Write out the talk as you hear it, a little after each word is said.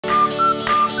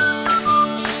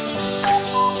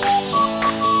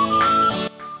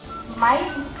My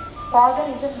father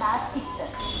is a math teacher.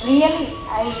 Really,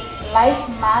 I like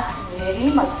math very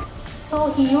much.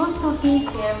 So he used to teach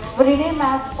everyday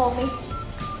math for me.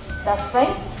 That's why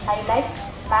I like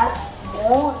math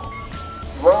more.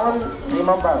 World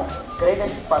remember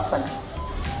greatest person.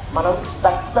 మనం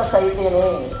success అయితేనే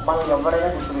మనం ఎవరైనా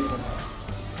గుర్తుపెట్టుకుంటాం.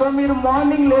 So మీరు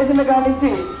morning లేచిన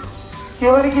కానించి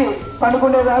చివరికి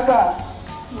పడుకునేదాకా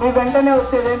మీ వెంటనే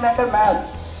వచ్చేది ఏంటంటే మ్యాథ్స్.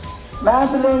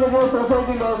 మ్యాథ్స్ లేనిదే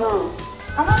సొసైటీ లేదు.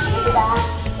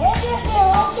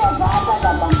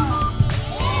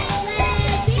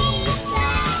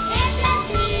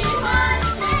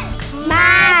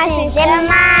 Maths is a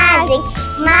magic.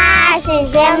 Maths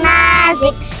is a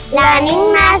magic. Learning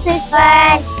maths is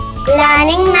fun.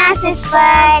 Learning maths is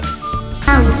fun.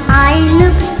 I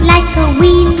look like a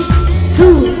wheel. Who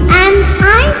am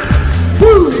I?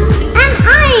 Who am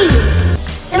I?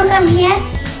 Now come here.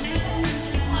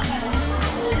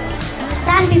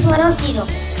 Stand before a zero.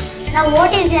 Now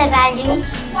what is your value?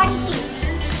 20.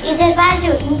 Is your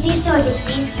value increased or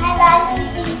decreased? My value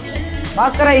is increased.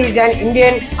 Bhaskara is an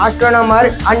Indian astronomer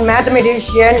and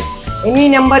mathematician. Any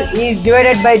number is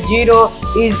divided by 0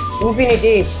 is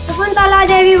infinity. Shakuntala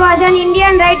Devi was an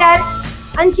Indian writer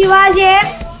and she was a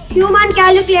human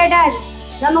calculator.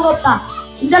 Ramagupta,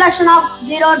 introduction of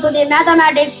zero to the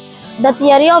mathematics. The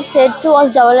theory of sets was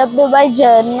developed by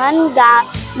German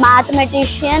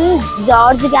mathematician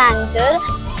George Ganger.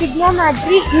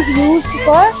 Trigonometry is used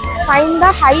for find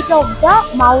the height of the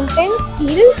mountains,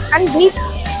 hills and big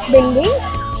buildings.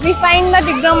 We find the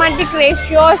trigonometric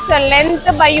ratios length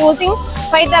by using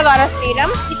Pythagoras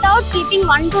theorem. Without keeping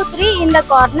 1, 2, 3 in the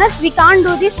corners, we can't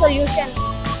do this solution.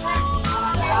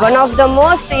 One of the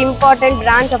most important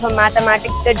branch of a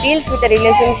mathematics that deals with the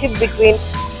relationship between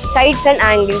sides and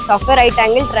angles of a right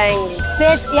angle triangle.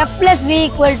 Trace f plus v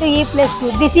equal to e plus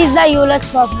 2. This is the Euler's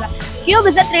formula. Cube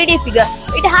is a 3D figure.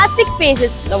 It has 6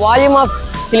 faces. The volume of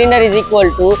cylinder is equal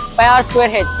to pi r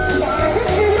square h.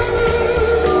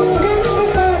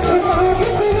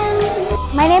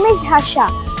 My name is Harsha.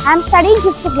 I am studying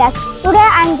 5th class. Today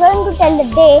I am going to tell the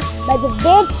day by the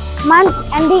date, month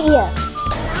and the year.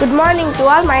 Good morning to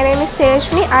all. My name is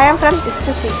Tejashmi. I am from 6th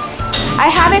C. I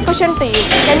have a question to you.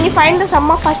 Can you find the sum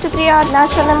of first 3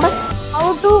 natural numbers? How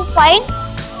to find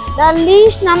the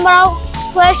least number of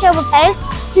square shaped tiles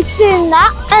fixed in the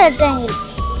rectangle?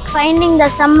 Finding the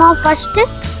sum of first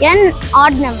n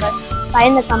odd numbers.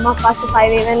 Find the sum of first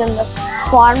 5 even numbers.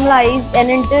 Formula is n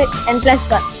into n plus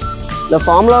 1. The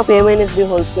formula of a minus b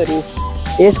whole square is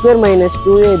a square minus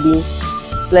 2ab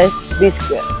plus b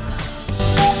square.